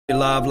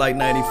Live like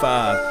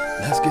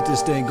 95. Let's get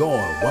this thing going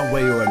one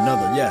way or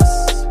another.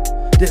 Yes,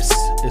 this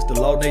is the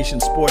Law Nation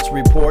Sports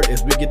Report.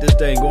 As we get this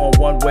thing going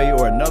one way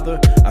or another,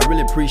 I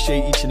really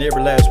appreciate each and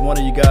every last one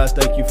of you guys.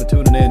 Thank you for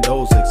tuning in,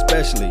 those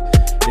especially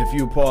if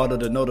you're part of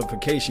the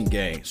notification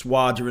gang.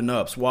 Swaddering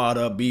up, swad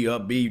up, be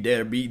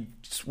there, be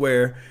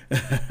swear.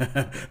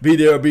 Be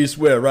there or be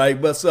swear, right?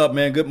 What's up,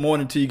 man? Good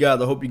morning to you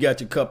guys. I hope you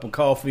got your cup of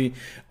coffee.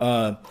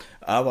 I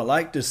would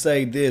like to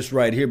say this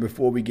right here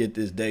before we get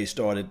this day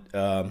started.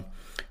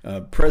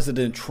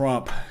 President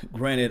Trump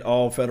granted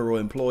all federal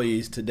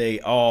employees today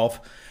off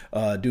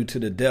due to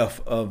the death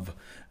of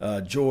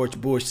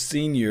George Bush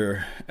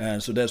Sr.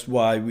 And so that's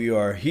why we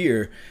are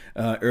here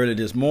early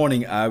this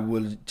morning. I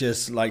would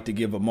just like to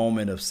give a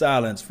moment of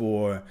silence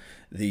for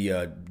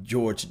the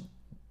George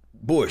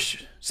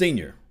Bush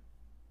Sr.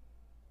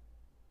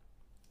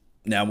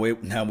 Now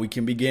we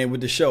can begin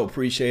with the show.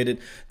 Appreciate it.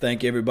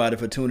 Thank everybody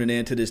for tuning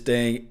in to this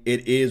thing.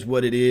 It is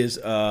what it is.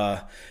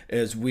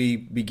 As we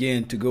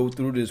begin to go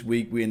through this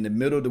week, we're in the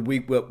middle of the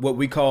week, what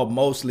we call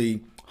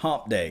mostly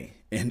hump day.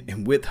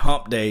 And with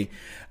hump day,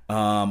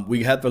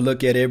 we have to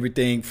look at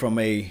everything from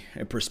a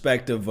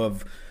perspective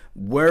of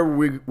where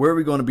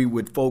we're going to be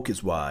with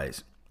focus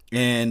wise.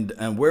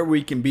 And where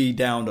we can be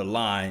down the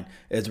line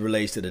as it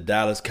relates to the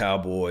Dallas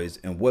Cowboys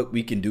and what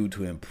we can do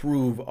to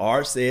improve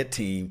our said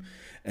team.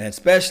 And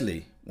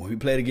especially when we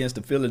played against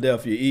the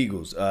Philadelphia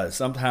Eagles,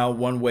 somehow,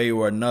 one way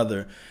or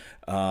another,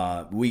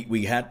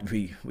 we got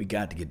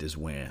to get this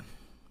win.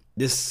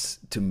 This,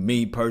 to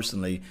me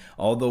personally,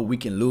 although we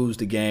can lose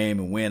the game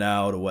and win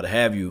out or what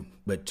have you,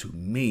 but to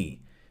me,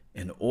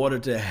 in order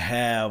to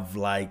have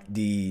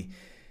in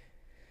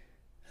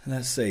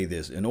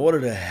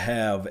order to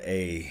have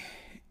a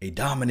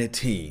dominant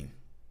team,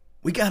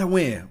 we got to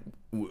win.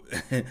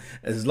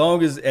 As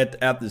long as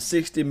after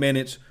 60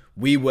 minutes,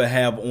 we will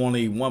have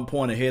only 1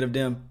 point ahead of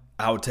them,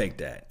 I would take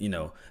that. You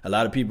know, a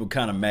lot of people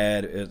kind of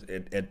mad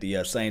at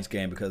the Saints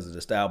game because of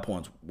the style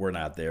points were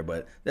not there,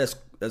 but that's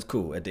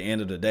cool. At the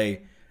end of the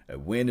day, a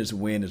win is a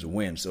win is a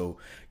win. So,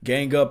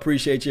 gang up,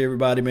 appreciate you,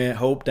 everybody, man.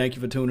 Hope, thank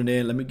you for tuning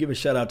in. Let me give a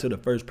shout out to the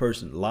first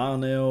person,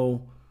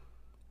 Lionel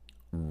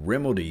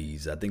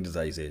Remedies. I think that's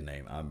how you say his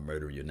name. I'm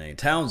murdering your name.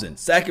 Townsend,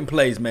 second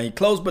place, man.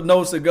 Close but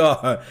no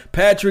cigar.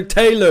 Patrick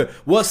Taylor,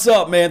 what's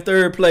up, man?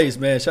 Third place,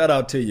 man. Shout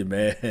out to you,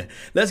 man.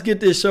 Let's get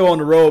this show on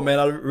the road, man.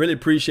 I really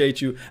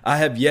appreciate you. I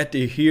have yet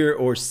to hear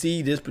or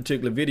see this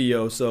particular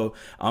video, so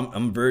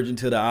I'm virgin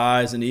to the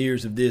eyes and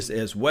ears of this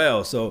as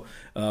well. So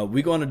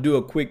we're going to do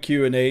a quick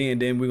Q&A, and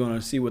then we're going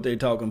to see what they're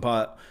talking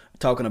about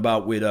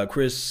with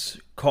Chris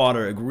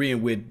Carter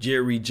agreeing with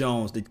Jerry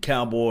Jones. The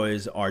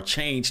Cowboys are a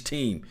changed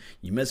team.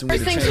 You messing with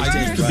the changed team,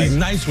 right? Be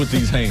nice with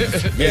these hands.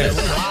 Yes.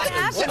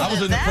 I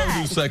was in the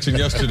produce section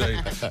yesterday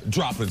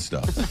dropping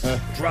stuff.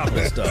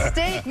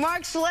 Steak,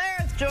 Mark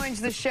Schlereth joins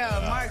the show.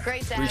 Mark,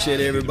 great to have you. Appreciate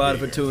everybody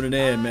for tuning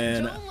in,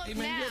 man. Hey,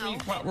 man, you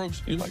eat pot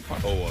roast? You like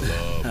pot roast?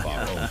 Oh, I love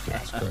pot roast.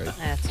 That's great.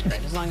 That's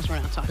great, as long as we're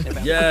not talking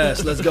about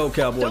Yes, let's go,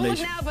 Cowboy Don't look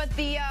Nation. now, but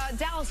the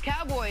Dallas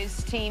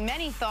Cowboys team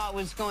many thought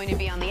was going to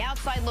be on the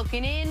outside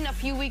looking in a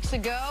few weeks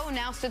ago,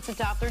 now sits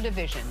atop their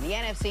division. The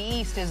NFC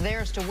East is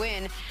theirs to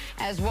win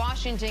as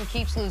Washington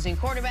keeps losing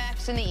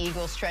quarterbacks and the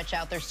Eagles stretch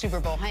out their Super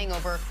Bowl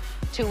hangover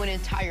to an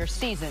entire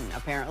season,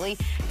 apparently.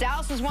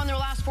 Dallas has won their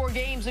last 4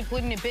 games,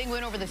 including a big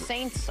win over the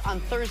Saints on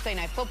Thursday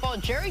Night Football.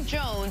 Jerry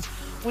Jones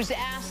was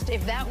asked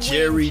if that win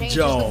changes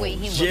the way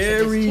he looks at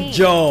his team.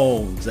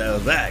 Jones, that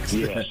was asked.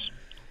 Yes,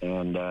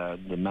 and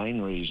the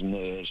main reason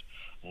is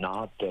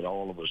not that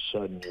all of a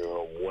sudden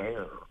you're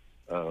aware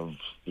of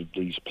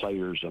these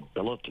players'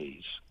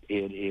 abilities.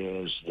 It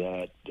is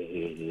that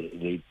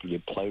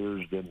the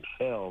players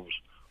themselves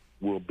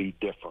will be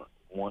different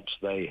once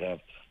they have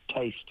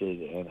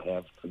tasted and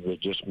have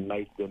just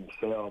made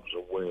themselves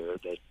aware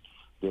that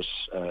this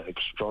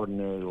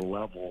extraordinary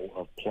level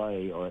of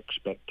play or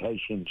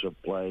expectations of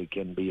play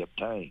can be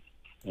obtained.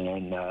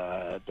 And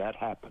that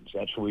happens.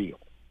 That's real.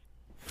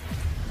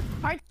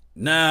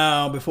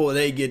 Now, before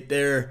they get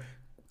their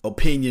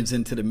opinions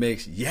into the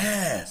mix,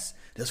 yes,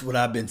 that's what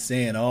I've been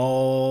saying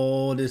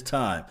all this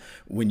time.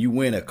 When you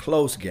win a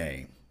close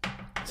game,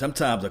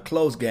 sometimes a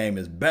close game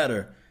is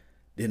better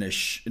than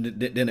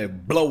a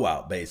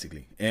blowout,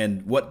 basically.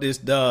 And what this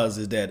does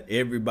is that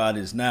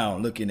everybody's now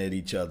looking at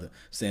each other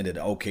saying that,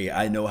 okay,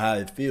 I know how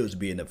it feels to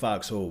be in the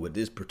foxhole with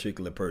this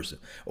particular person,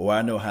 or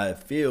I know how it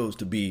feels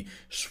to be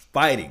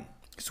fighting,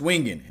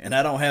 swinging, and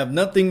I don't have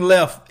nothing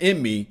left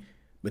in me.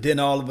 But then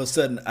all of a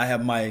sudden I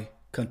have my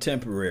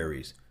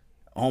contemporaries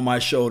on my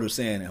shoulder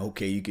saying,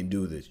 okay, you can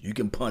do this. You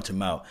can punch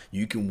him out.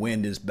 You can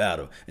win this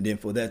battle. And then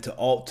for that to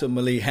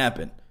ultimately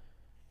happen,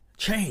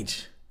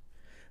 change.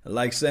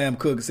 Like Sam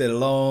Cooke said, a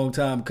long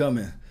time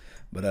coming,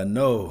 but I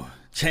know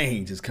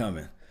change is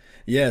coming.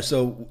 Yeah,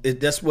 so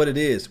that's what it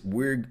is.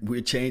 We're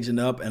changing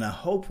up, and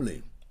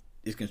hopefully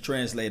it can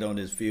translate on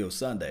this field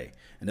Sunday.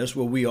 And that's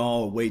what we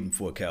all waiting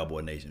for,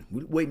 Cowboy Nation.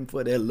 We're waiting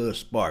for that little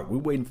spark. We're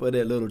waiting for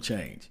that little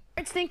change.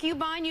 Think you,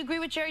 Bine, you agree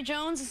with Jerry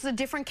Jones? This is a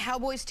different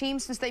Cowboys team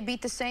since they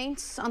beat the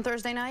Saints on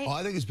Thursday night? Oh,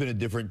 I think it's been a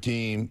different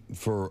team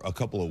for a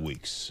couple of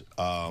weeks.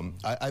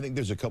 I think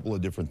there's a couple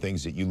of different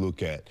things that you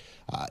look at.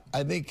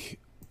 I think...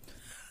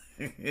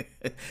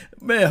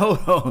 Man, hold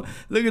on.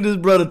 Look at this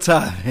brother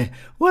Ty, man.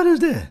 What is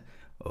that?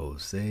 Oh,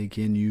 say,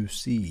 can you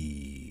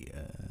see?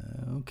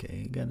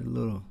 Okay, got a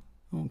little...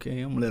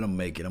 Okay, I'm gonna let him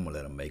make it. I'm gonna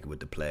let him make it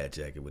with the plaid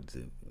jacket, with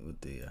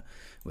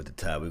the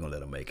tie. We're gonna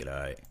let him make it. All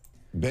right.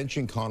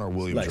 Benching Connor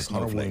Williams, Like or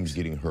Connor Williams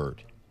getting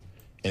hurt,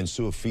 and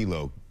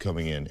Su'a-Filo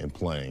coming in and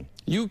playing.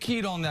 You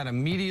keyed on that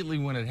immediately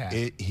when it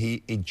happened.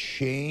 It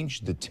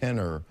changed the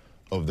tenor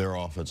of their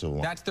offensive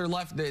line. That's their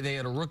left. They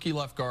had a rookie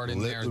left guard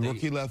in there. The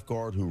rookie left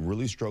guard who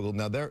really struggled.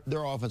 Now, their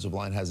offensive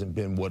line hasn't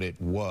been what it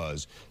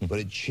was, but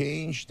it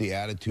changed the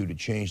attitude. It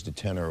changed the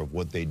tenor of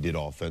what they did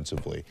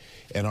offensively.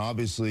 And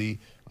obviously,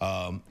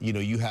 you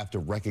know, you have to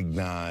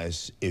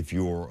recognize, if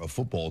you're a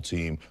football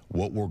team,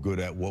 what we're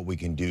good at, what we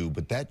can do.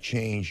 But that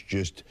changed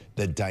just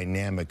the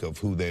dynamic of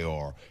who they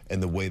are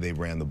and the way they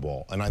ran the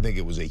ball. And I think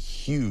it was a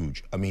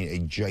huge, I mean, a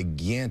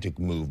gigantic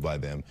move by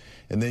them.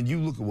 And then you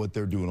look at what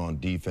they're doing on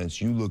defense.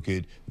 You look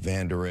at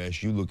Van Der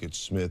Esch. You look at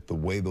Smith, the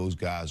way those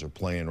guys are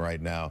playing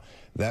right now.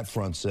 That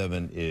front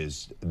seven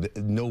is,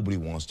 nobody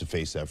wants to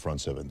face that front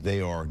seven.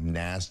 They are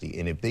nasty.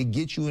 And if they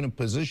get you in a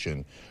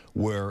position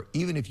where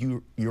even if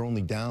you're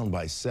only down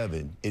by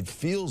 7, it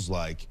feels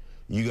like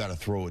you got to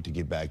throw it to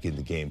get back in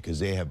the game, because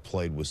they have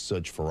played with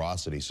such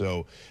ferocity.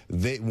 So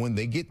when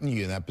they get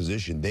you in that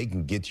position, they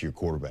can get to your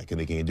quarterback, and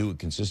they can do it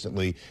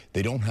consistently.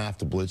 They don't have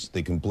to blitz.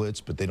 They can blitz,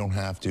 but they don't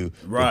have to.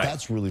 Right. But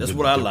that's really that's the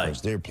what difference. I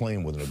like. They're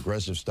playing with an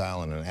aggressive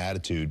style and an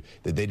attitude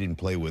that they didn't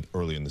play with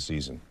early in the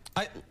season.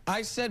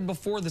 I said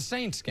before the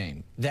Saints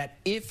game that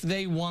if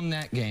they won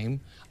that game,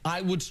 I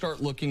would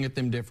start looking at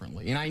them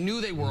differently. And I knew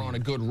they were on a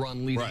good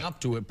run leading up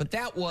to it, but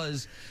that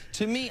was,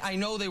 to me, I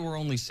know they were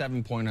only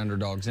 7-point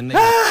underdogs. And they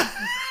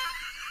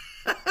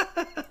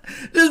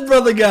This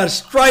brother got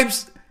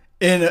stripes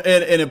in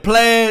a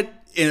plaid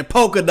and a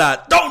polka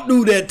dot. Don't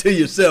do that to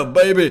yourself,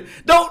 baby.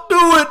 Don't do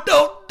it.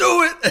 Don't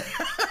do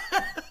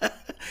it.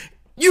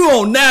 You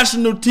on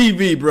national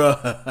TV, bro.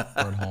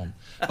 At home.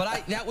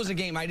 But that was a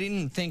game I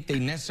didn't think they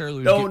necessarily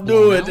would Don't get do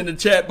blown it out, in the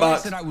chat but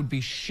box. I said I would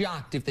be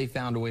shocked if they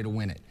found a way to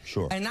win it.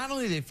 Sure. And not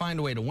only did they find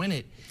a way to win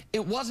it,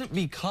 it wasn't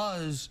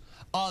because,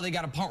 oh, they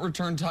got a punt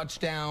return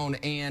touchdown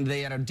and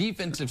they had a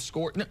defensive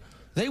score. No,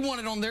 they won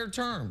it on their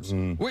terms.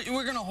 We're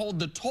going to hold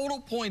the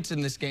total points in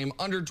this game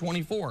under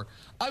 24.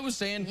 I was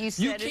saying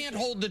you can't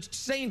hold the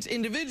Saints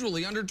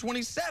individually under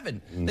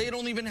 27. They had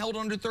only been held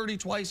under 30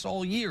 twice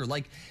all year.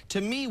 Like, to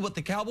me, what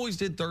the Cowboys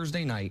did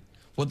Thursday night,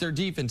 what their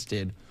defense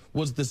did,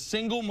 was the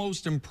single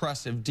most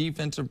impressive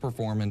defensive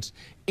performance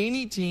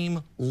any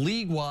team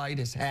league-wide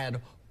has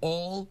had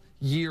all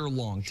year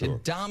long. To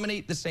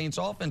dominate the Saints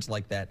offense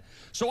like that.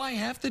 So I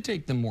have to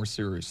take them more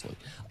seriously.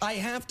 I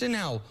have to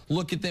now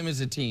look at them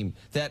as a team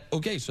that,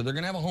 okay, so they're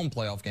going to have a home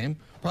playoff game,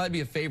 probably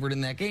be a favorite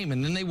in that game,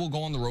 and then they will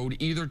go on the road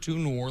either to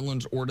New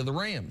Orleans or to the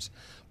Rams.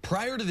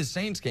 Prior to the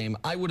Saints game,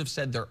 I would have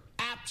said their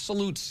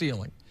absolute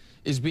ceiling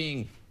is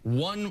being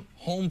one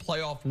home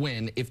playoff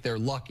win if they're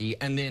lucky,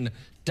 and then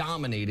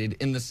dominated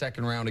in the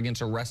second round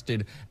against a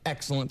rested,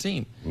 excellent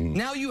team.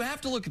 Now you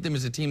have to look at them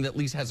as a team that at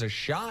least has a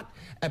shot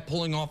at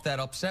pulling off that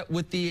upset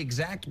with the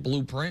exact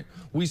blueprint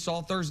we saw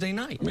Thursday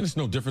night. I mean, it's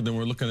no different than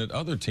we're looking at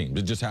other teams.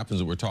 It just happens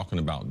that we're talking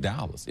about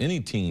Dallas.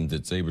 Any team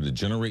that's able to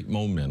generate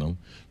momentum,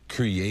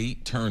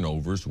 create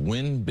turnovers,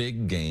 win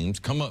big games,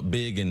 come up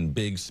big in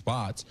big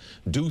spots,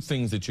 do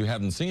things that you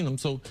haven't seen them.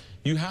 So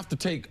you have to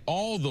take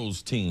all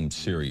those teams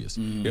serious.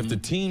 If the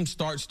team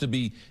starts to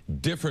be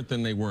different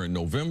than they were in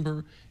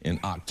November, in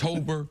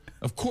October,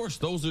 of course,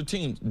 those are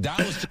teams.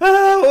 Dallas.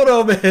 Hold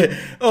on, man.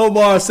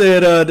 Omar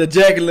said the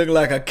jacket looked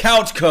like a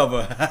couch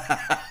cover.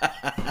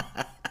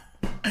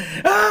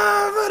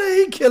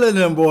 Buddy, he killing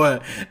them, boy.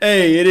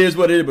 Hey, it is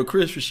what it is. But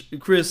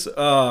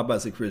I'm about to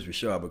say Chris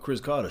Richard, but Chris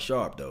Carter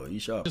sharp though.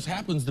 He's sharp. Just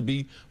happens to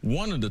be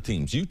one of the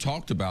teams. You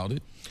talked about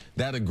it,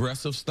 that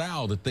aggressive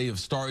style that they have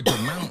started to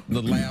mount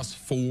the last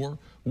 4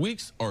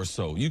 weeks or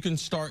so. You can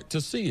start to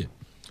see it.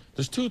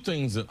 There's 2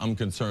 things that I'm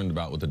concerned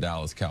about with the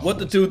Dallas Cowboys. What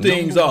the 2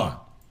 things Number are? one,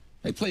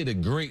 they played a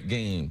great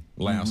game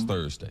last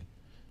Thursday.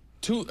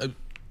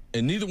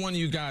 And neither one of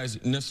you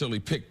guys necessarily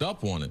picked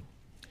up on it.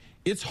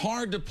 It's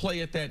hard to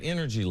play at that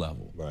energy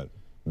level. Right.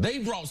 They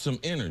brought some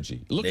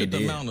energy. Look at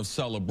the amount of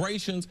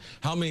celebrations,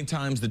 how many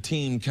times the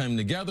team came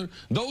together.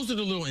 Those are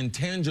the little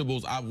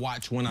intangibles I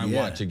watch when I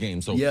watch a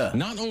game. So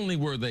not only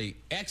were they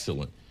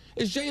excellent,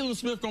 is Jalen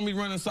Smith going to be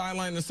running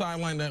sideline to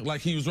sideline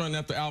like he was running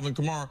after Alvin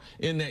Kamara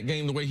in that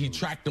game, the way he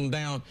tracked him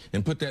down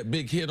and put that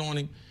big hit on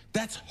him?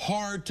 That's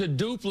hard to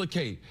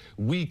duplicate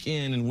week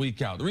in and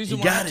week out. The reason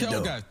why I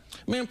tell guys,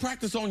 man,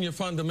 practice on your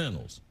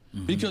fundamentals.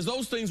 Because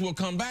those things will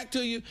come back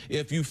to you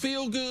if you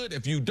feel good,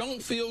 if you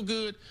don't feel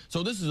good.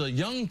 So this is a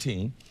young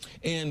team,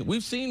 and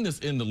we've seen this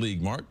in the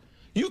league, Mark.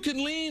 you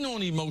can lean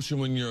on emotion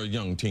when you're a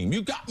young team.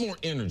 You got more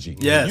energy.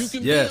 Yes, you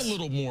can be a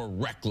little more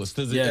reckless.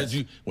 As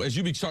you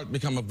start to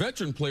become a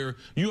veteran player,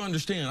 you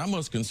understand I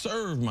must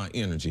conserve my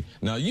energy.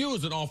 Now, you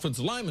as an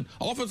offensive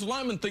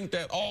lineman think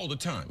that all the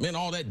time. Man,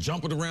 all that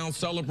jumping around,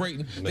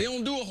 celebrating, they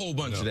don't do a whole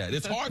bunch of that.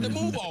 It's hard to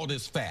move all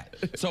this fat.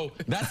 So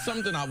that's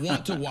something I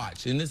want to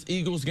watch in this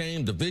Eagles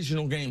game,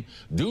 divisional game.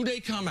 Do they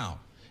come out?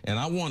 And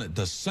I want it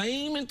the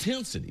same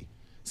intensity.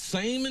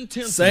 Same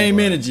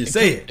energy.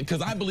 Say it.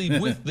 Because I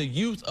believe with the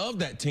youth of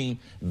that team,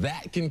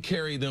 that can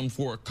carry them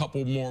for a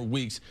couple more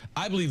weeks.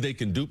 I believe they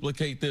can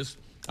duplicate this.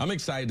 I'm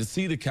excited to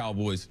see the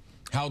Cowboys,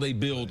 how they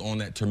build on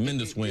that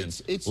tremendous win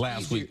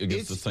last week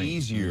against the Saints.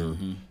 It's easier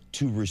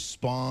to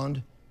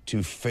respond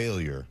to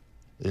failure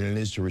than it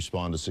is to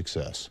respond to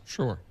success.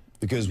 Sure.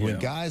 Because when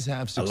guys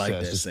have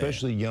success,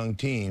 especially young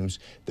teams,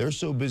 they're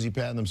so busy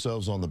patting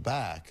themselves on the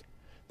back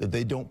that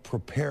they don't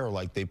prepare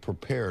like they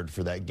prepared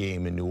for that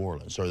game in New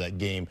Orleans or that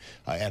game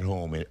at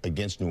home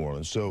against New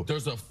Orleans. So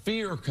there's a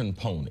fear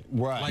component.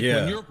 Right. Like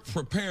when you're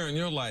preparing,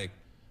 you're like,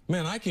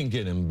 man, I can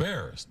get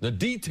embarrassed. The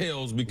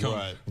details become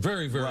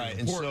very, very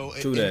important.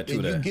 And so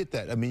you get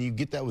that. I mean, you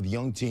get that with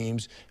young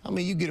teams. I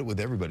mean, you get it with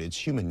everybody. It's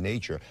human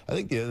nature. I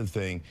think the other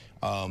thing,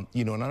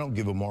 you know, and I don't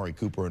give Amari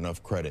Cooper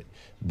enough credit,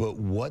 but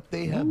what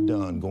they have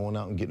done going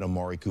out and getting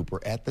Amari Cooper,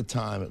 at the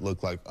time it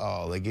looked like,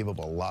 oh, they gave up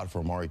a lot for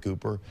Amari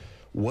Cooper.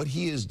 What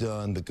he has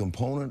done, the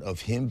component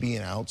of him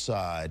being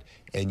outside,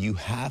 and you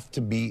have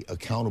to be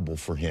accountable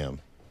for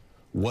him.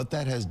 What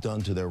that has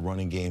done to their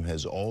running game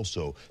has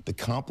also the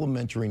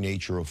complementary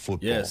nature of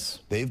football.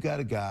 Yes. They've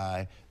got a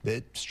guy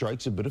that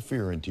strikes a bit of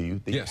fear into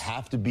you that you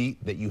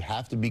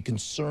have to be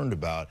concerned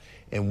about,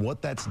 and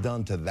what that's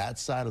done to that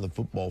side of the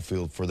football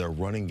field for their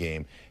running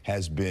game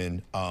has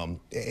been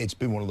it's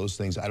been one of those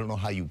things. I don't know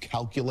how you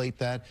calculate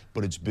that,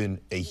 but it's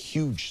been a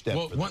huge step.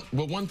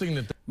 One thing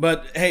that.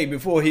 But hey,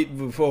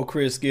 before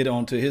Chris get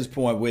on to his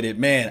point with it,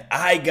 man,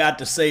 I got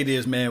to say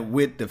this, man,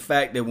 with the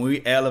fact that when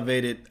we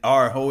elevated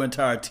our whole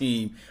entire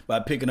team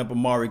by picking up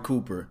Amari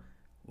Cooper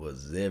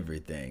was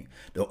everything.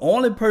 The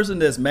only person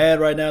that's mad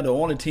right now, the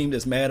only team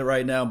that's mad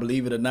right now,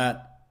 believe it or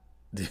not,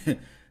 the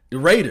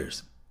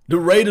Raiders. The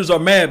Raiders are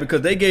mad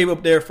because they gave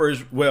up their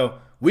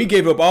we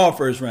gave up our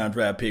first round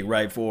draft pick,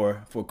 right,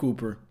 for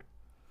Cooper.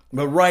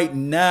 But right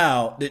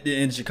now,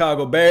 the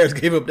Chicago Bears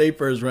gave up their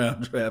first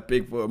round draft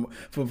pick for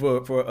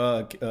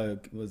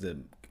was it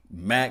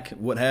Mac,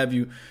 what have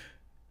you.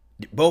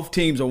 Both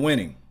teams are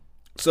winning.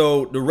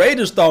 So the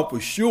Raiders thought for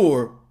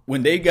sure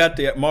when they got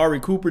the Amari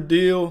Cooper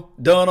deal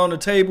done on the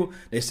table,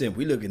 they said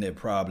we're looking at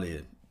probably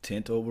a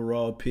 10th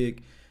overall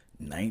pick,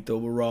 9th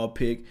overall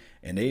pick,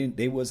 and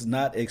they was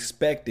not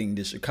expecting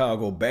the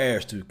Chicago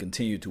Bears to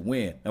continue to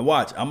win. Now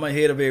watch, I'm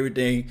ahead of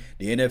everything.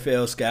 The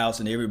NFL scouts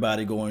and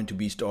everybody going to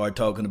be start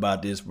talking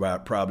about this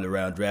probably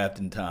around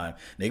drafting time.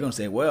 They're going to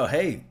say, well,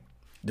 hey,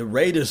 the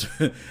Raiders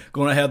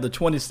going to have the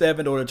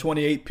 27th or the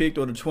 28th pick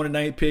or the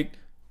 29th pick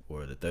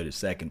or the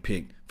 32nd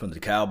pick from the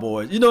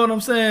Cowboys. You know what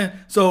I'm saying?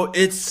 So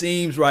it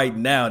seems right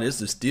now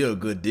this is still a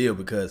good deal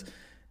because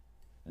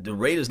the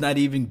Raiders not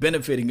even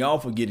benefiting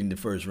off of getting the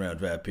first round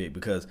draft pick,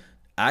 because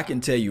I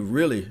can tell you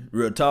really,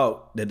 real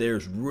talk, that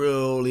there's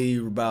really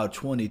about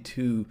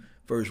 22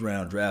 first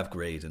round draft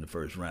grades in the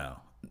first round.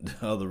 The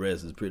other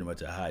rest is pretty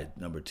much a high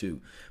number 2.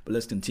 But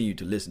let's continue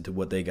to listen to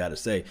what they got to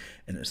say.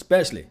 And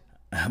especially,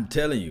 I'm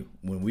telling you,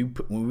 when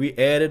we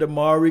added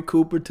Amari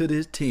Cooper to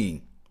this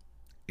team,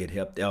 it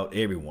helped out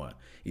everyone.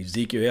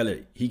 Ezekiel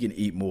Elliott, he can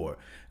eat more.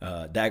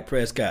 Dak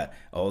Prescott,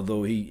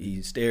 although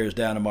he stares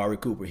down Amari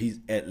Cooper, he's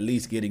at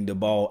least getting the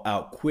ball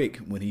out quick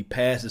when he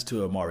passes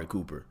to Amari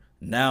Cooper.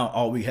 Now,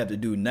 all we have to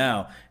do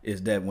now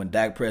is that when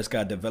Dak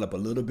Prescott develop a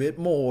little bit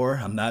more,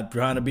 I'm not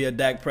trying to be a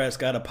Dak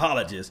Prescott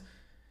apologist,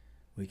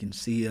 we can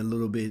see a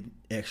little bit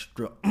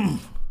extra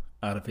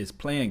out of his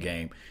playing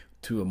game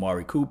to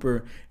Amari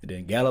Cooper, and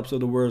then Gallups of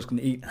the world can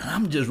eat.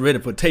 I'm just ready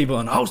for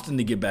Tavon Austin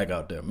to get back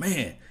out there.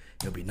 Man,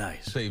 it'll be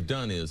nice. What they've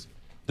done is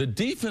the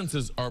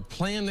defenses are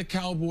playing the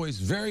Cowboys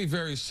very,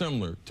 very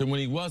similar to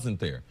when he wasn't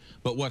there.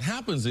 But what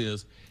happens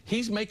is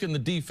he's making the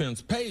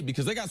defense pay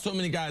because they got so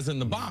many guys in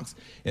the box.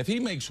 If he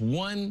makes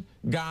one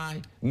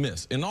guy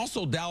miss, and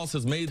also Dallas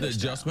has made the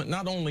adjustment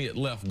not only at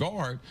left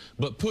guard,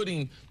 but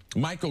putting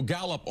Michael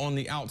Gallup on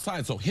the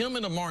outside. So him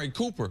and Amari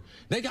Cooper,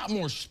 they got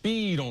more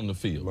speed on the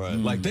field. Right.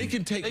 Like they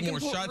can take more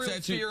shots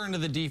at you. Fear into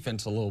the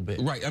defense a little bit.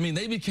 Right. I mean,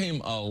 they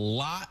became a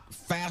lot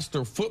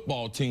faster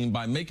football team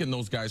by making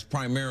those guys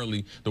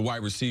primarily the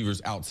wide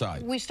receivers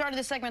outside. We started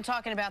the segment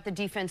talking about the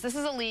defense. This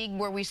is a league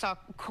where we saw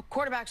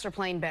quarterbacks are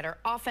playing better.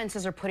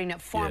 Offenses are putting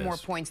up far more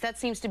points. That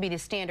seems to be the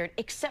standard,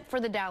 except for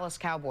the Dallas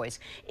Cowboys.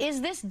 Is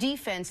this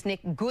defense,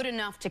 Nick, good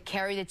enough to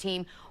carry the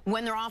team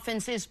when their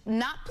offense is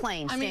not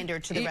playing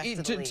standard to the rest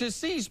of the league? To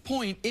C's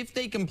point, if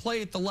they can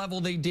play at the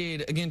level they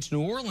did against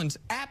New Orleans,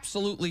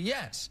 absolutely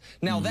yes.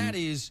 Now that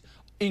is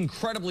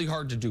incredibly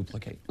hard to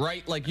duplicate,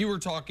 right? Like you were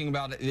talking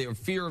about the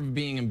fear of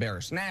being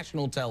embarrassed.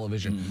 National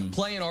television,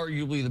 playing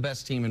arguably the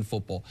best team in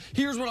football.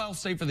 Here's what I'll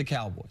say for the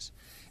Cowboys.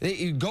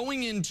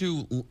 Going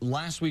into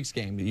last week's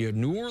game, you had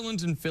New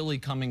Orleans and Philly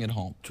coming at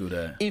home. True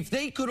that. If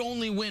they could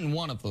only win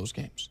one of those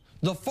games,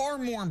 the far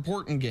more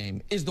important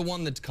game is the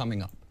one that's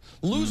coming up.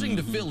 Losing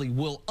to Philly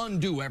will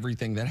undo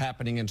everything that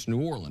happened against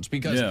New Orleans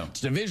because it's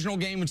a divisional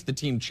game. It's the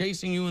team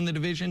chasing you in the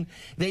division.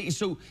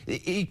 So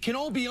it can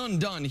all be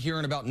undone here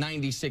in about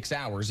 96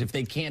 hours if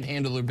they can't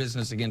handle their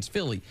business against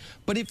Philly.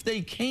 But if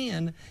they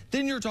can,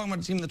 then you're talking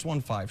about a team that's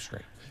won 5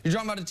 straight. You're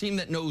talking about a team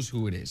that knows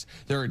who it is.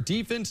 They're a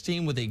defense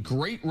team with a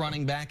great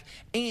running back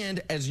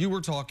and, as you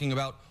were talking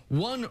about,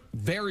 one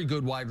very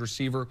good wide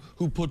receiver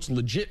who puts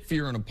legit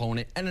fear in an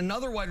opponent, and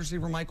another wide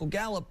receiver, Michael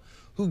Gallup,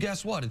 who,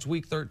 guess what? It's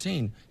week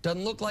 13.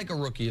 Doesn't look like a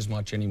rookie as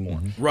much anymore.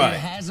 Right. It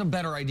has a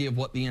better idea of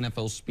what the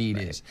NFL speed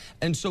is.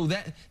 And so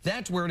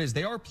that's where it is.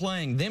 They are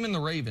playing, them and the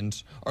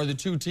Ravens are the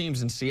 2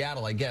 teams in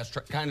Seattle, I guess,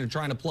 kind of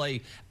trying to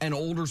play an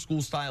older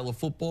school style of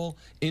football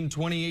in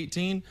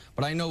 2018.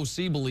 But I know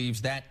C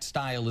believes that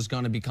style is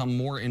going to become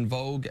more in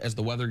vogue as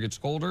the weather gets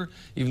colder,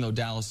 even though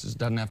Dallas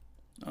doesn't have.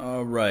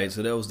 All right,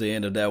 so that was the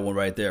end of that one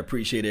right there.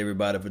 Appreciate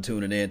everybody for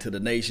tuning in to the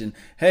nation.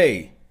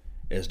 Hey,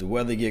 as the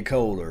weather get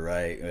colder,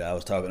 right? I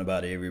was talking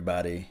about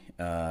everybody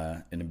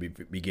in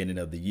the beginning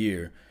of the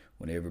year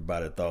when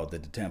everybody thought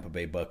that the Tampa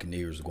Bay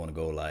Buccaneers were going to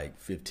go like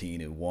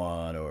 15-1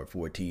 or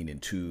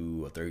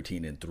 14-2 or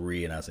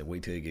 13-3, and I said,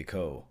 wait till it get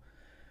cold.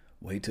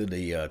 Wait till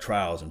the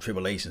trials and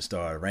tribulations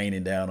start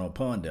raining down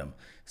upon them,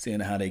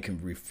 seeing how they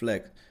can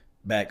reflect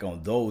back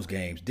on those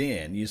games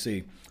then, you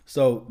see.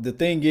 So the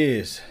thing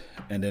is,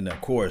 and then of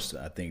course,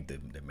 I think the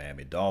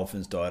Miami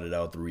Dolphins started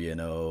out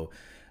 3-0.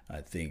 I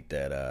think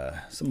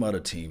that some other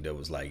team that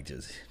was like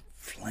just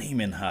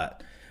flaming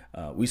hot.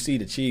 We see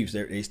the Chiefs,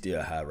 they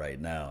still hot right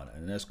now,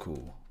 and that's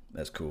cool.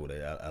 That's cool.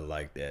 I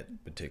like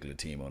that particular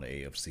team on the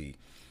AFC,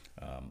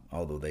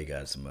 although they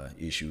got some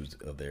issues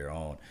of their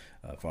own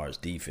as far as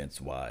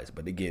defense-wise.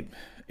 But they get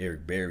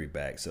Eric Berry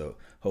back, so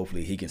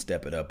hopefully he can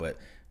step it up. But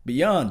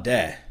beyond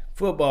that,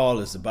 football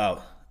is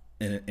about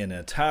an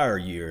entire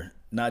year,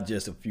 not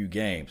just a few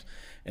games.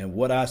 And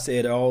what I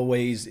said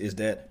always is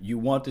that you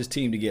want this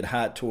team to get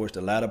hot towards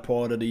the latter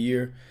part of the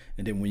year.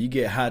 And then when you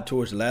get hot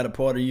towards the latter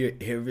part of the year,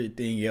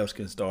 everything else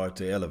can start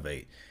to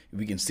elevate.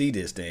 We can see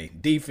this thing.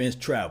 Defense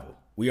travel.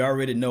 We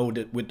already know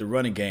that with the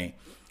running game.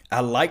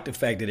 I like the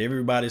fact that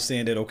everybody's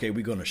saying that, okay,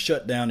 we're going to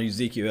shut down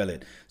Ezekiel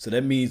Elliott. So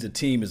that means the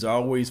team is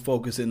always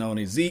focusing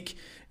on Zeke.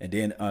 And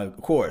then, of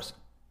course,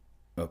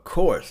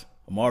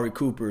 Amari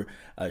Cooper.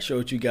 I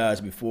showed you guys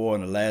before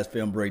in the last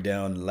film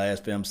breakdown, the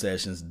last film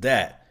sessions,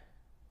 that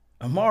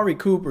Amari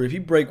Cooper, if he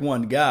break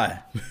one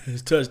guy,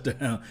 his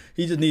touchdown.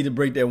 He just need to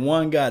break that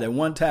one guy, that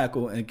one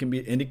tackle, and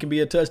it can be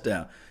a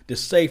touchdown. The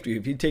safety,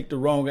 if he take the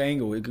wrong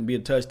angle, it can be a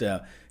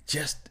touchdown.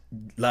 Just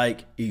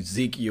like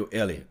Ezekiel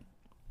Elliott.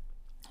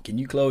 Can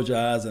you close your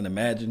eyes and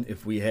imagine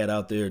if we had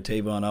out there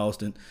Tavon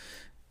Austin?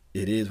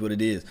 It is what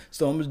it is.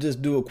 So I'm going to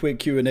just do a quick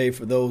Q&A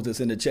for those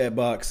that's in the chat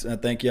box. I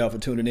thank y'all for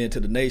tuning in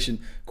to the nation.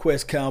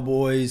 Quest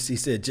Cowboys, he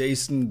said,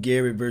 Jason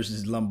Garrett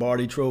versus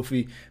Lombardi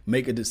Trophy.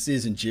 Make a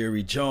decision,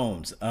 Jerry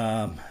Jones.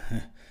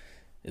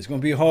 It's going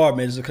to be hard,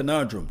 man. It's a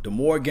conundrum. The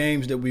more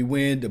games that we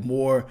win, the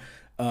more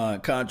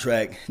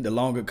contract, the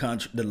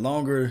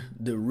longer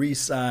the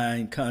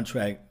re-sign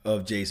contract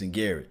of Jason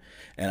Garrett.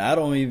 And I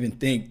don't even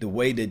think the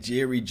way that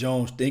Jerry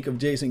Jones think of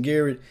Jason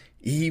Garrett,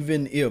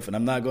 even if, and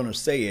I'm not going to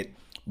say it,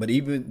 but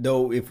even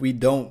though if we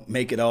don't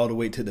make it all the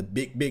way to the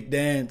big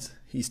dance,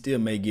 he still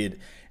may get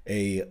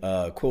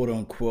a quote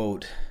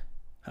unquote,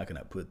 how can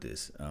I put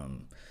this,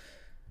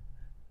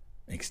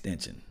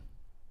 extension,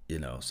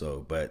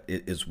 So, but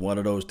it's one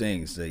of those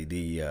things.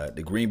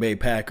 The Green Bay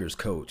Packers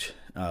coach,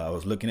 I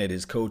was looking at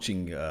his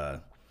coaching,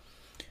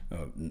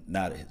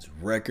 not his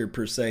record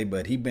per se,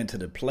 but he's been to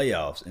the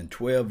playoffs in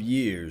 12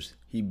 years.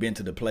 He's been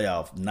to the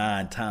playoffs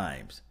 9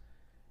 times.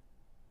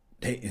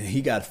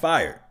 He got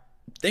fired.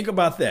 Think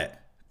about that.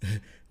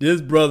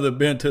 This brother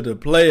been to the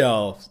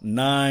playoffs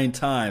 9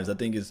 times. I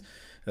think it's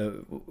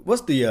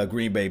what's the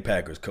Green Bay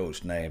Packers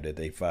coach name that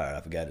they fired? I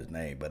forgot his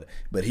name,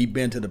 but he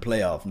been to the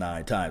playoffs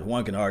 9 times.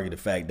 One can argue the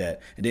fact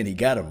that, and then he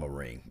got him a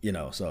ring,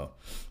 So,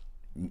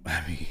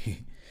 I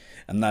mean,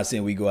 I'm not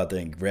saying we go out there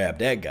and grab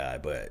that guy,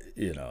 but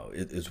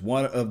it's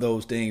one of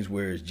those things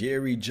where it's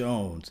Jerry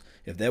Jones.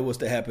 If that was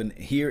to happen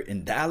here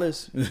in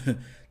Dallas.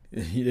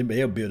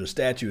 He'll build a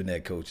statue in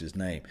that coach's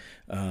name.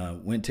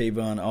 When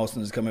Tavon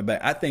Austin is coming back,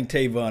 I think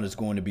Tavon is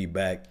going to be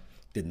back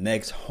the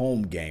next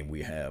home game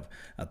we have.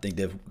 I think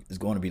that is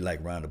going to be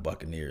like around the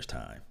Buccaneers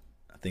time.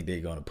 I think they're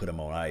going to put him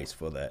on ice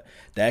for that.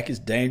 Dak is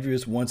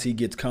dangerous once he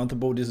gets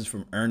comfortable. This is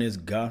from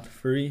Ernest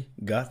Godfrey.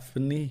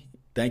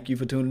 Thank you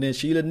for tuning in.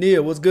 Sheila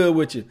Neal, what's good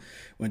with you?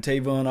 When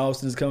Tavon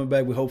Austin is coming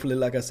back, we hopefully,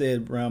 like I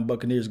said, around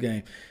Buccaneers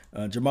game.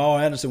 Jamal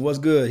Anderson, what's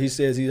good? He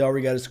says he's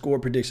already got a score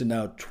prediction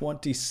now,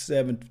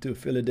 27 to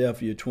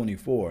Philadelphia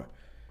 24.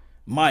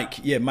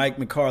 Mike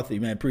McCarthy,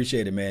 man,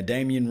 appreciate it, man.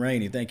 Damian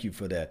Rainey, thank you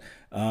for that.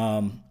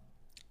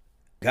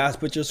 Guys,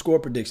 put your score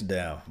prediction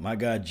down. My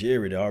guy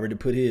Jerry already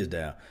put his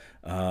down.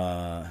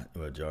 Well,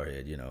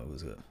 Jarhead,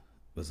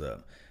 what's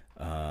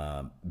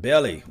up?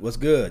 Belly, what's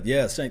good?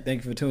 Yes, thank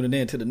you for tuning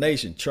in to the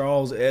nation.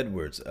 Charles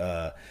Edwards.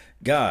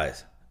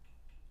 Guys,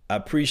 I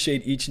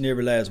appreciate each and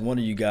every last one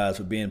of you guys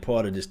for being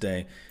part of this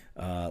thing.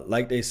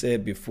 Like they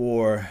said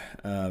before,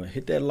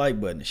 hit that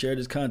like button. Share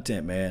this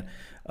content, man.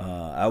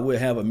 I will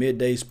have a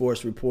midday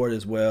sports report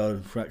as well,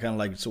 kind of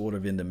like sort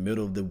of in the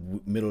middle of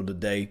the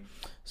day,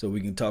 so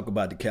we can talk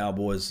about the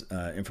Cowboys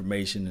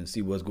information and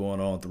see what's going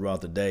on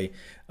throughout the day.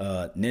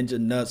 Ninja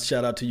Nuts,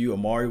 shout out to you.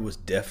 Amari was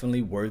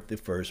definitely worth the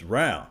first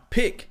round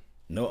pick.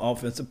 No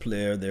offensive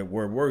player that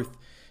were worth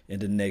in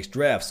the next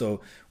draft.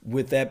 So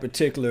with that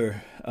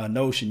particular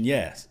notion,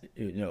 yes,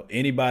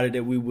 anybody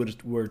that we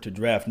were to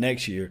draft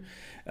next year,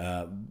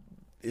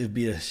 it'd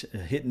be a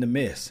hit and a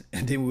miss,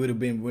 and then we would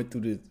have went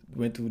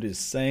through the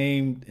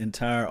same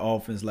entire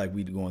offense like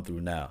we're going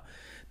through now,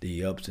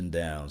 the ups and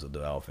downs of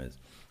the offense.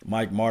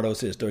 Mike Mardo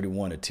says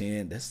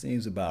 31-10. That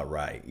seems about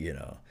right.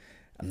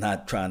 I'm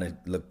not trying to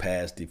look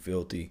past the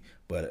filthy,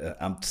 but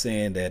I'm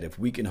saying that if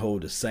we can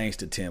hold the Saints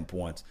to 10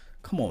 points,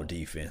 come on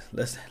defense,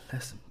 let's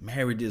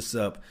marry this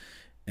up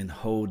and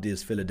hold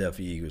this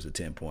Philadelphia Eagles to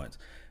 10 points.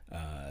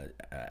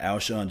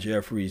 Alshon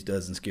Jeffries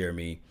doesn't scare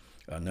me.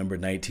 Number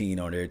 19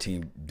 on their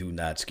team do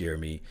not scare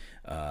me.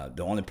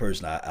 The only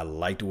person I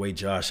like the way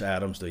Josh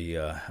Adams, the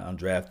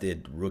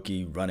undrafted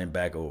rookie running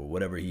back or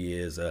whatever he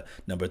is,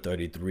 number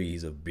 33,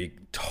 he's a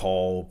big,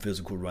 tall,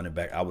 physical running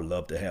back. I would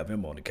love to have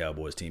him on the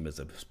Cowboys team as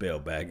a spell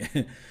back.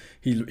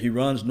 He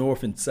runs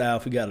north and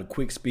south. He got a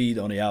quick speed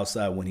on the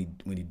outside when he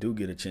do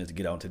get a chance to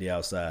get out to the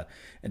outside.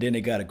 And then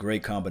they got a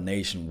great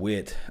combination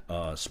with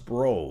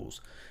Sproles,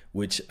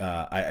 which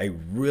I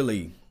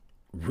really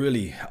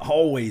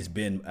always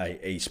been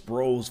a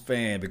Sproles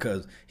fan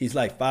because he's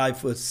like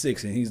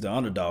 5'6" and he's the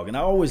underdog. And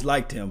I always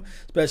liked him,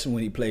 especially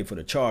when he played for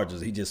the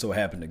Chargers. He just so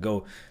happened to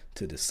go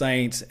to the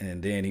Saints,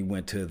 and then he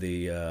went to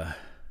the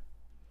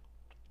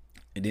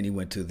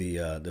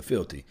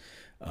filthy.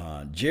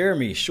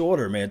 Jeremy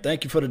Shorter, man,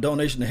 thank you for the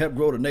donation to help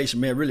grow the nation,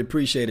 man. Really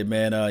appreciate it,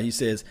 man. He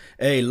says,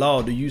 "Hey,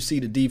 Law, do you see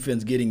the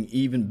defense getting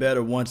even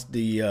better once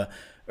the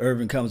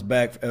Irvin comes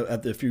back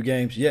after a few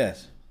games?"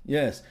 Yes.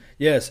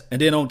 And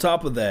then on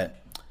top of that,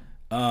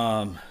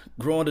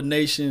 growing the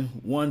nation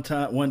one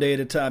day at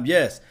a time.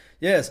 Yes.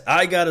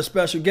 I got a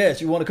special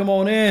guest. You want to come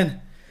on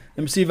in?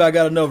 Let me see if I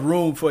got enough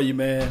room for you,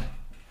 man.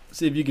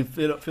 See if you can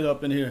fit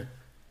up in here.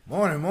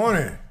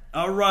 Morning.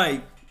 All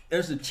right.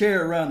 There's a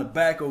chair around the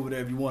back over there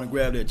if you want to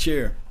grab that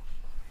chair.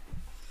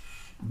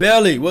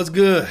 Belly, what's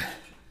good?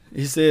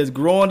 He says,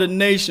 growing the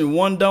nation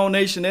one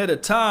donation at a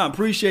time.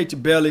 Appreciate you,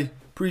 Belly.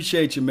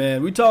 Appreciate you,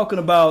 man. We talking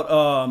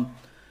about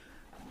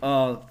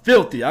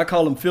filthy. I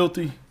call him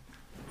filthy.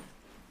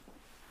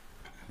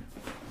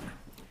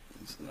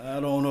 I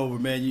don't know,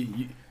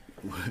 man.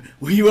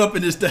 We up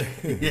in this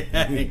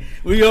thing.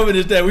 We up in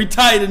this thing. We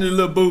tight in the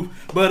little booth.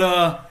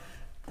 But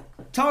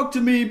talk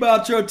to me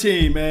about your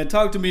team, man.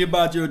 Talk to me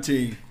about your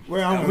team.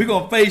 Well, we're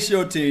gonna face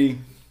your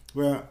team.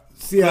 Well,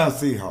 Seattle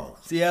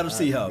Seahawks. Seattle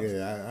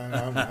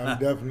Seahawks. I'm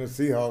definitely a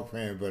Seahawks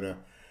fan, but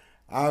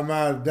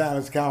my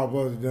Dallas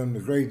Cowboys have done a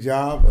great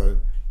job.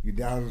 You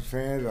Dallas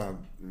fans are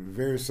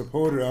very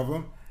supportive of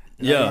them.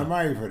 Yeah, I'm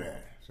ready for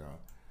that. So,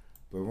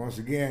 but once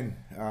again,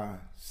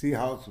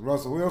 Seahawks,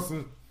 Russell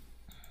Wilson,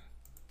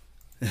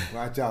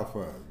 watch out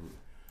for him.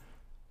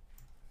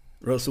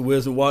 Russell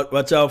Wilson,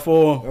 watch out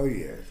for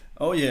him.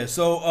 Oh yeah.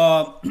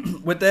 So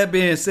with that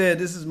being said,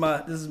 this is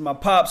my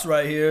pops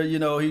right here.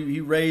 He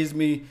raised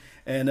me,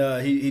 and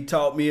he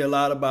taught me a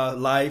lot about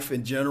life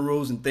and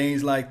generals and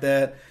things like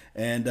that.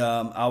 And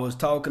I was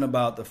talking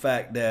about the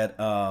fact that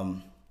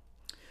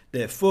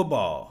that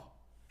football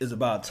is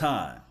about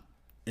time.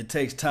 It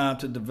takes time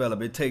to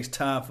develop. It takes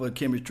time for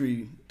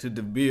chemistry to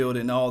build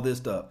and all this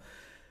stuff.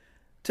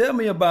 Tell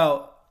me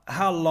about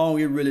how long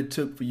it really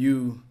took for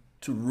you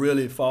to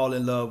really fall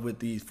in love with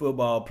these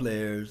football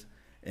players,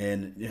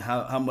 and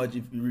how much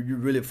you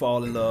really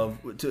fall in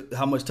love with,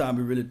 how much time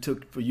it really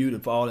took for you to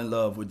fall in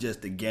love with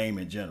just the game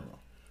in general.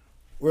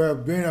 Well,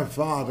 being a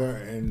father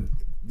and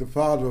the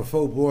father of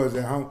 4 boys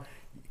at home,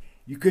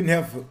 you couldn't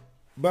help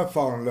but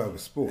fall in love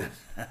with sports.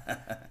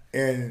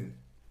 And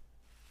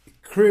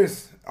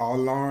Chris, or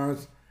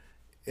Lawrence,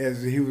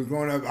 as he was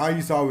growing up, I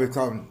used to always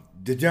call him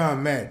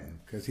DeJohn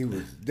Madden because he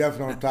was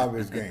definitely on top of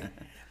his game.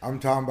 I'm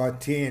talking about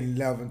 10,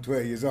 11,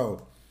 12 years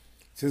old.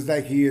 Just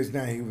like he is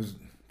now, he was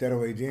that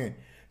way then.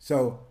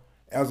 So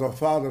as a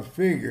father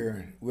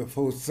figure with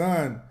 4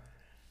 sons,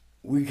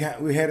 we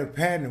had a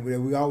pattern where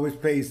we always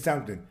played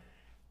something.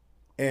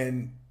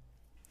 And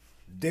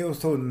they were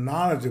so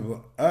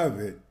knowledgeable of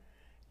it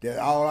that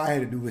all I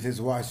had to do was just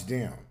watch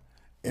them.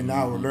 And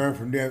I would learn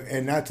from them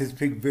and not just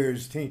pick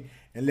various teams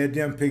and let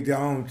them pick their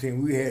own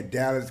team. We had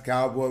Dallas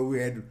Cowboys, we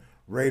had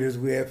Raiders,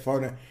 we had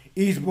 49.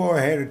 Each boy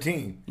had a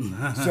team.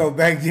 So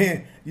back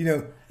then, we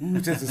were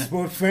just a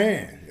sports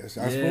fan. That's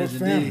our sports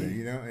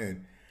family,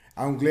 and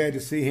I'm glad to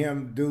see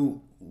him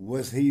do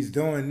what he's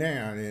doing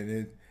now.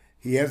 And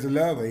he has a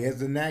love. He has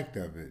the knack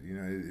of it. You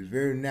know, it's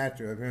very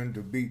natural of him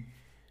to be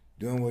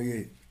doing what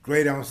he's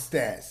great on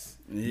stats,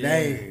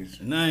 names.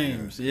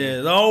 Yeah,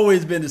 it's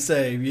always been the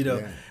same. You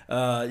know,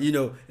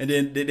 and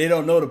then they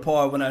don't know the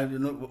part when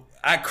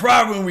I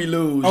cry when we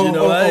lose.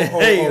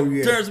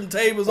 Turn some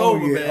tables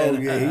over, man. Oh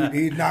yeah,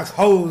 he knocks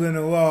holes in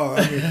the wall.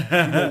 I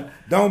mean,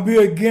 don't be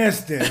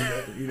against him.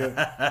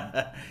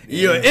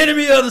 You're an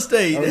enemy of the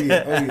state. Oh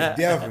yeah,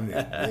 definitely.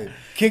 Yeah.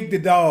 Kick the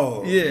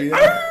dog.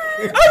 Yeah.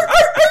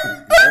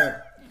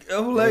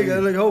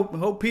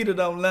 Hope Peter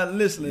don't not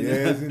listening.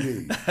 Yes,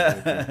 indeed.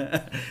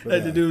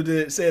 Like the dude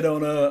that said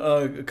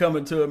on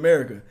Coming to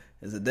America.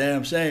 It's a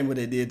damn shame what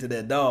they did to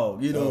that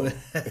dog, you know.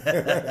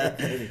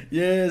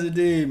 Yes,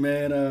 indeed,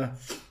 man.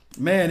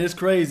 Man, it's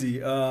crazy.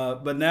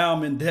 But now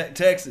I'm in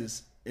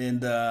Texas,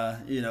 and far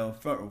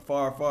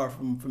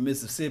from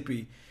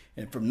Mississippi,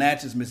 and from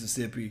Natchez,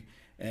 Mississippi.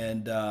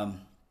 And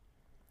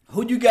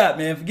who you got,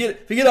 man?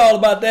 Forget all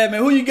about that, man.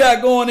 Who you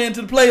got going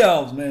into the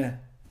playoffs, man?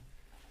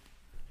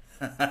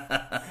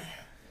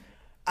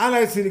 I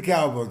like to see the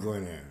Cowboys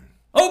going in.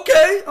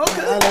 Okay.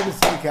 I like to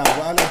see the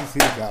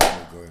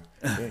Cowboys going.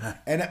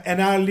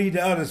 And I'll leave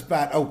the other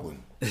spot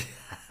open.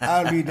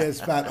 I'll leave that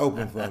spot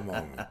open for a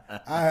moment.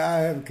 I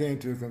haven't came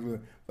to a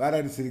conclusion, but I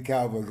like to see the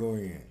Cowboys go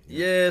in.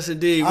 Yes,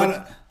 indeed.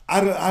 I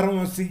don't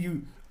want to see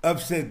you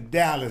upset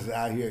Dallas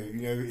out here,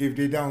 if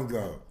they don't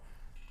go.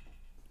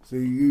 So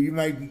you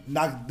might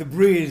knock the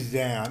bridge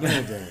down.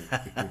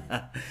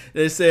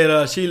 They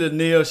said Sheila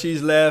Neal,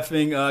 she's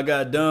laughing. I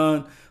got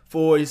done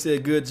for. He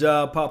said, good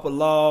job, Papa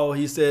Law.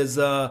 He says,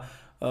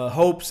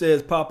 Hope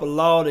says, Papa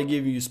Law, they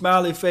give you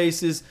smiley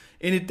faces.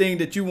 Anything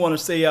that you want to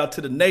say out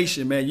to the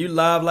nation, man. You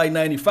live like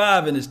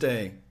 95 in this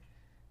thing.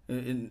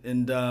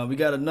 And we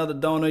got another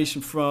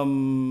donation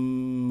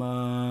from,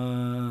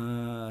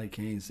 I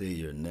can't say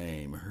your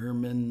name,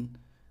 Herman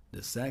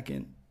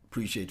II.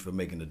 Appreciate you for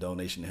making the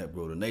donation to help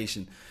grow the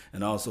nation.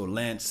 And also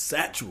Lance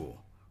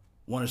Satchel.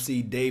 Want to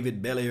see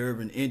David Belly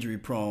Irvin injury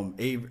prone,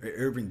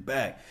 Irving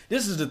back.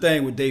 This is the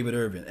thing with David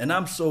Irvin. And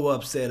I'm so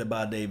upset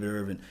about David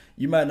Irvin.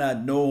 You might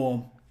not know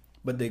him,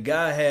 but the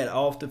guy had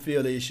off the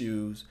field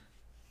issues.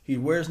 He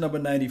wears number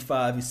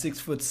 95. He's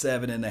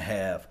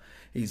 6'7.5".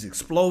 He's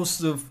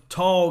explosive,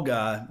 tall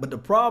guy. But the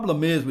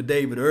problem is with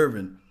David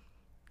Irvin,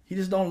 he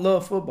just don't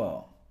love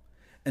football.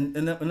 And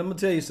I'm gonna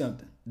tell you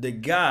something. The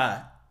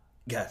guy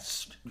got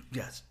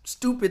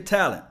stupid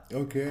talent.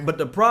 Okay. But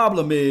the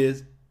problem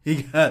is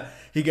he got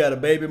a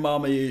baby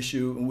mama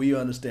issue, and we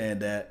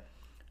understand that.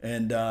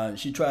 And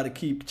she tried to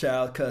keep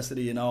child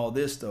custody and all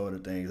this sort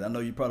of things. I know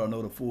you probably don't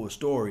know the full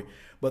story,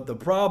 but the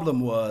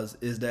problem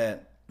is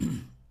that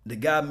the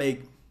guy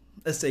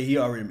let's say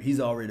he's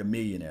already a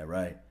millionaire,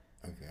 right?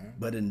 Okay.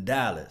 But in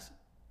Dallas,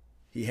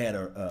 he had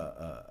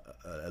a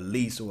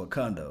lease or a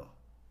condo.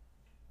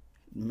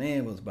 The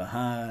man was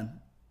behind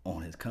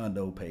on his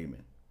condo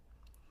payment.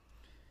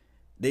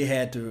 They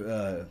had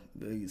to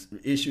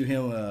issue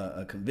him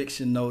a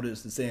conviction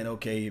notice saying,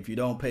 okay, if you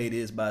don't pay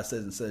this by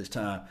such and such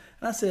time.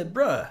 And I said,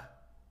 bruh,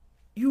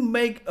 you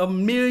make $1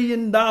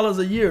 million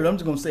a year. I'm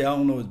just going to say, I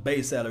don't know his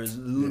base salary is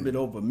a little bit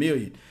over $1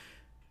 million.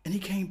 And he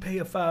can't pay he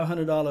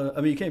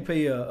can't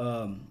pay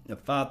a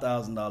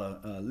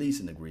 $5,000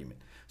 leasing agreement.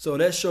 So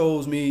that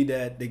shows me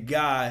that the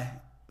guy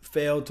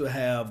failed to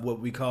have what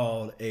we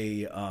call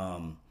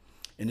in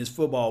this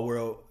football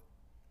world,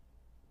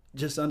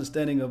 just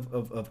understanding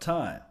of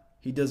time.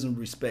 He doesn't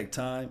respect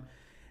time.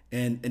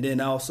 And then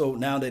also,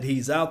 now that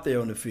he's out there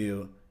on the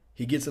field,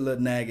 he gets a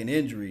little nagging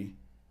injury.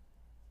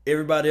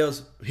 Everybody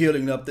else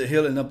healing up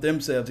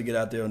themselves to get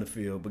out there on the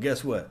field. But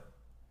guess what?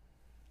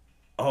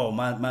 Oh,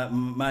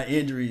 my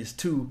injury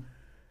it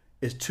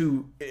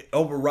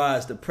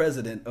overrides the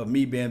precedent of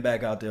me being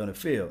back out there on the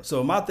field.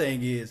 So my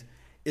thing is,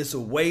 it's a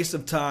waste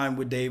of time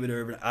with David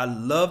Irvin. I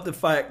love the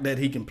fact that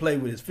he can play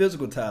with his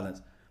physical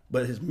talents,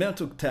 but his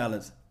mental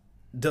talents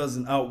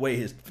doesn't outweigh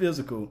his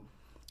physical.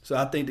 So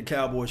I think the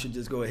Cowboys should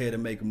just go ahead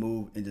and make a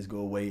move and just go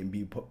away and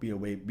be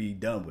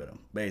done with him,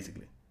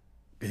 basically.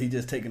 He's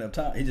just taking up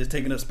time. He's just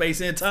taking up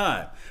space and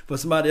time for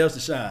somebody else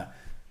to shine.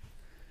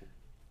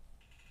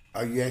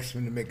 Are you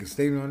asking me to make a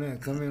statement on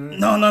that? Come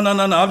in on that?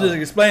 No. I'm just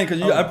explaining because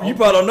you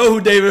probably don't know who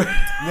David.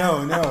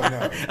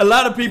 No. A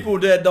lot of people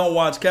that don't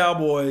watch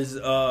Cowboys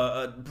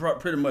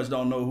pretty much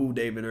don't know who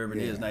David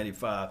Irvin is.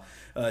 95.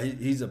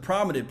 He's a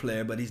prominent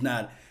player, but he's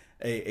not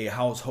a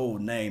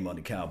household name on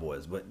the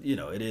Cowboys. But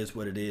it is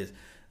what it is.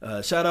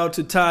 Shout out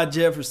to Todd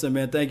Jefferson,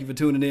 man. Thank you for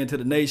tuning in to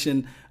the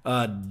nation.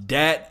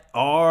 Dat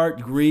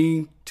Art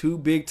Green, 2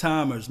 big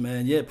timers,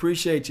 man. Yeah,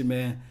 appreciate you,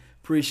 man.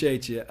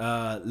 Appreciate you.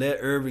 Let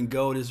Irvin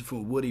go. This is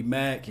from Woody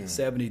Mack,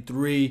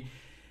 73.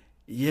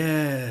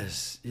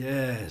 Yes.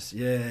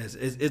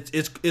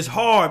 It's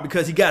hard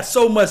because he got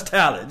so much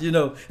talent.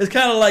 It's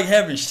kind of like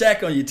having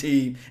Shaq on your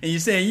team, and you're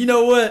saying, you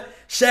know what,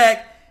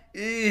 Shaq,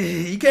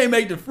 you can't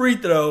make the free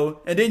throw,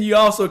 and then you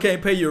also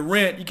can't pay your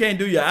rent. You can't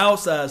do your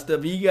outside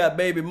stuff, and you got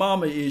baby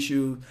mama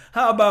issues.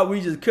 How about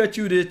we just cut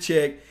you this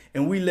check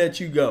and we let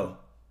you go?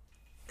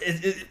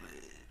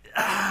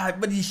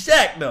 but he's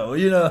Shaq though,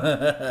 you know.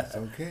 It's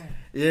okay.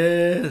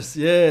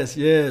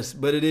 Yes.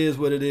 But it is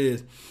what it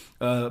is.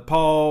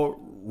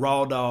 Paul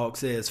Raw Dog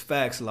says,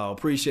 facts, Law.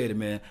 Appreciate it,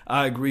 man.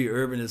 I agree.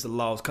 Irvin is a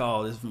lost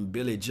cause. It's from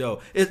Billy Joe.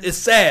 It's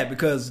sad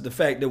because the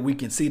fact that we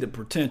can see the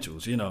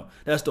potentials, you know.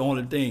 That's the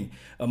only thing.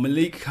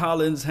 Malik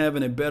Collins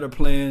having a better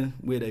plan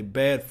with a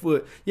bad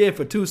foot. Yeah,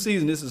 for 2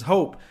 seasons, this is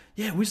hope.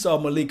 Yeah, we saw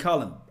Malik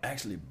Collins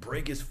actually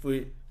break his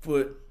foot,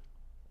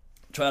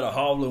 try to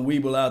hobble and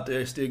weeble out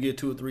there, still get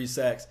 2 or 3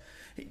 sacks.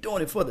 He's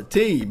doing it for the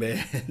team,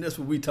 man. That's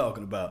what we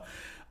talking about.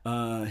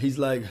 He's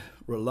like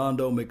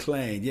Rolando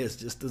McClain. Yes,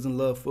 just doesn't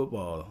love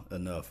football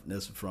enough.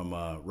 That's from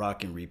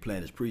Rock and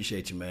Replenish.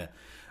 Appreciate you, man.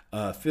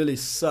 Philly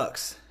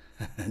sucks.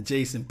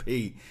 Jason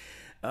P.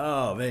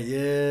 Oh, man,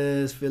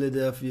 yes,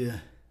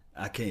 Philadelphia.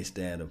 I can't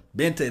stand him.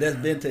 Bente, that's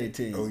Bente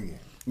team. Oh, yeah.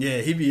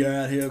 Yeah, he be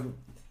out here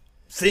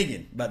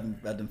singing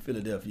about them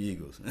Philadelphia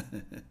Eagles.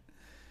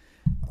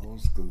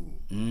 Old school.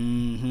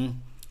 Mm-hmm.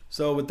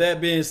 So with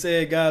that being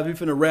said, guys, we're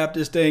finna wrap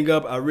this thing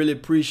up. I really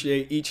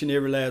appreciate each and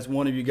every last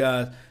one of you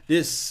guys.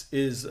 This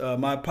is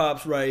my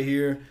pops right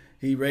here.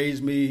 He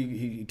raised me.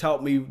 He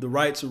taught me the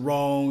rights and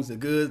wrongs, the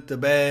good, the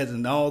bads,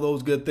 and all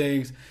those good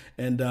things.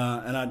 And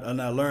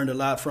I learned a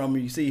lot from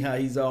him. You see how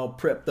he's all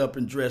prepped up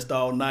and dressed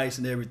all nice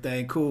and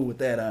everything. Cool with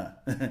that,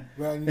 huh?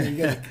 Well,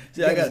 you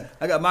See,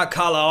 I got my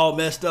collar all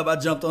messed up. I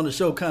jumped on the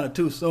show kind of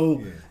too soon.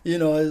 Yeah. You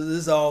know,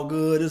 it's all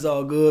good. It's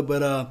all good.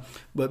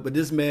 But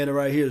this man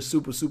right here is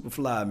super, super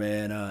fly,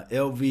 man.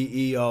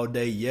 LVE all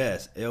day.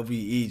 Yes,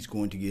 LVE is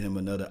going to get him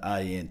another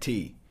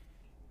INT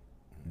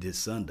this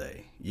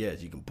Sunday.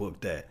 Yes, you can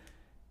book that.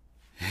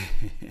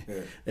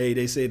 Hey,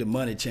 they say the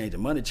money changed. The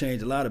money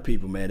changed a lot of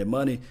people, man. The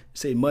money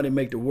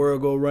make the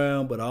world go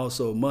round, but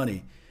also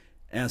money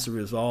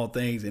answers all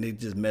things, and it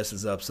just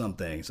messes up some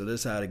things. So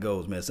that's how it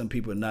goes, man. Some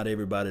people, not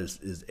everybody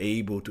is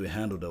able to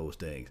handle those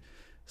things.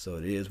 So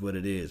it is what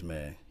it is,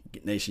 man.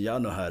 Nation, y'all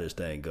know how this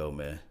thing go,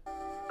 man.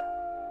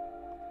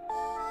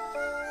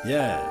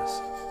 Yes.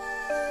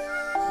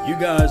 You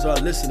guys are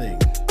listening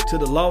to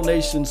the Law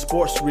Nation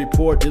Sports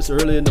Report this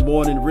early in the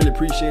morning. Really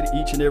appreciate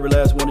each and every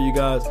last one of you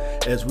guys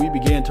as we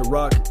begin to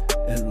rock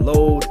and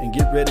load and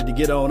get ready to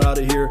get on out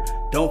of here.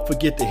 Don't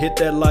forget to hit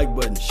that like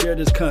button, share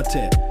this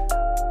content.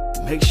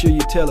 Make sure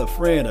you tell a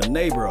friend, a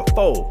neighbor, a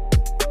foe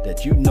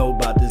that you know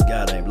about this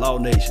guy named Law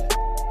Nation.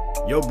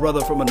 Your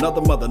brother from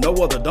another mother, no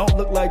other. Don't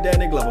look like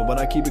Danny Glover, but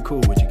I keep it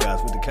cool with you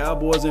guys with the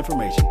Cowboys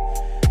information.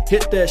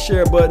 Hit that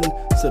share button,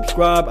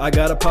 subscribe. I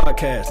got a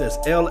podcast. That's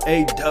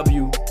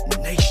LAW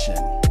Nation.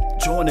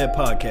 Join that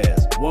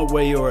podcast one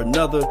way or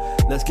another.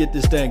 Let's get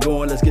this thing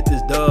going. Let's get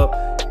this dub.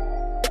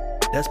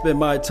 That's been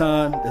my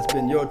time. That's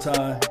been your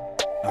time.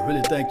 I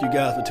really thank you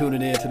guys for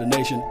tuning in to the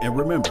Nation. And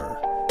remember,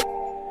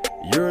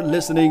 you're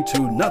listening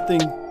to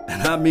nothing,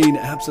 and I mean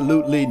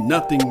absolutely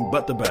nothing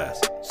but the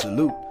best.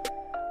 Salute.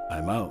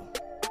 I'm out.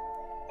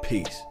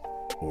 Peace.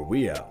 Or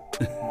we out.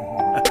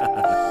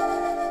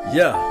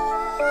 Yeah.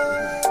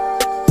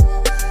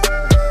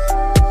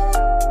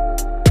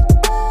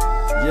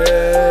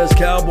 Yes,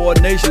 Cowboy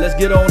Nation, let's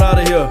get on out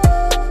of here.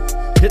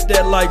 Hit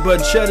that like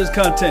button, share this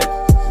content.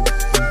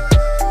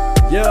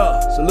 Yeah,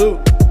 salute.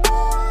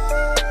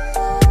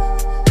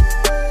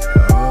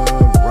 All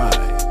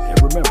right,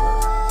 and remember,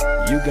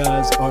 you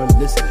guys are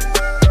listening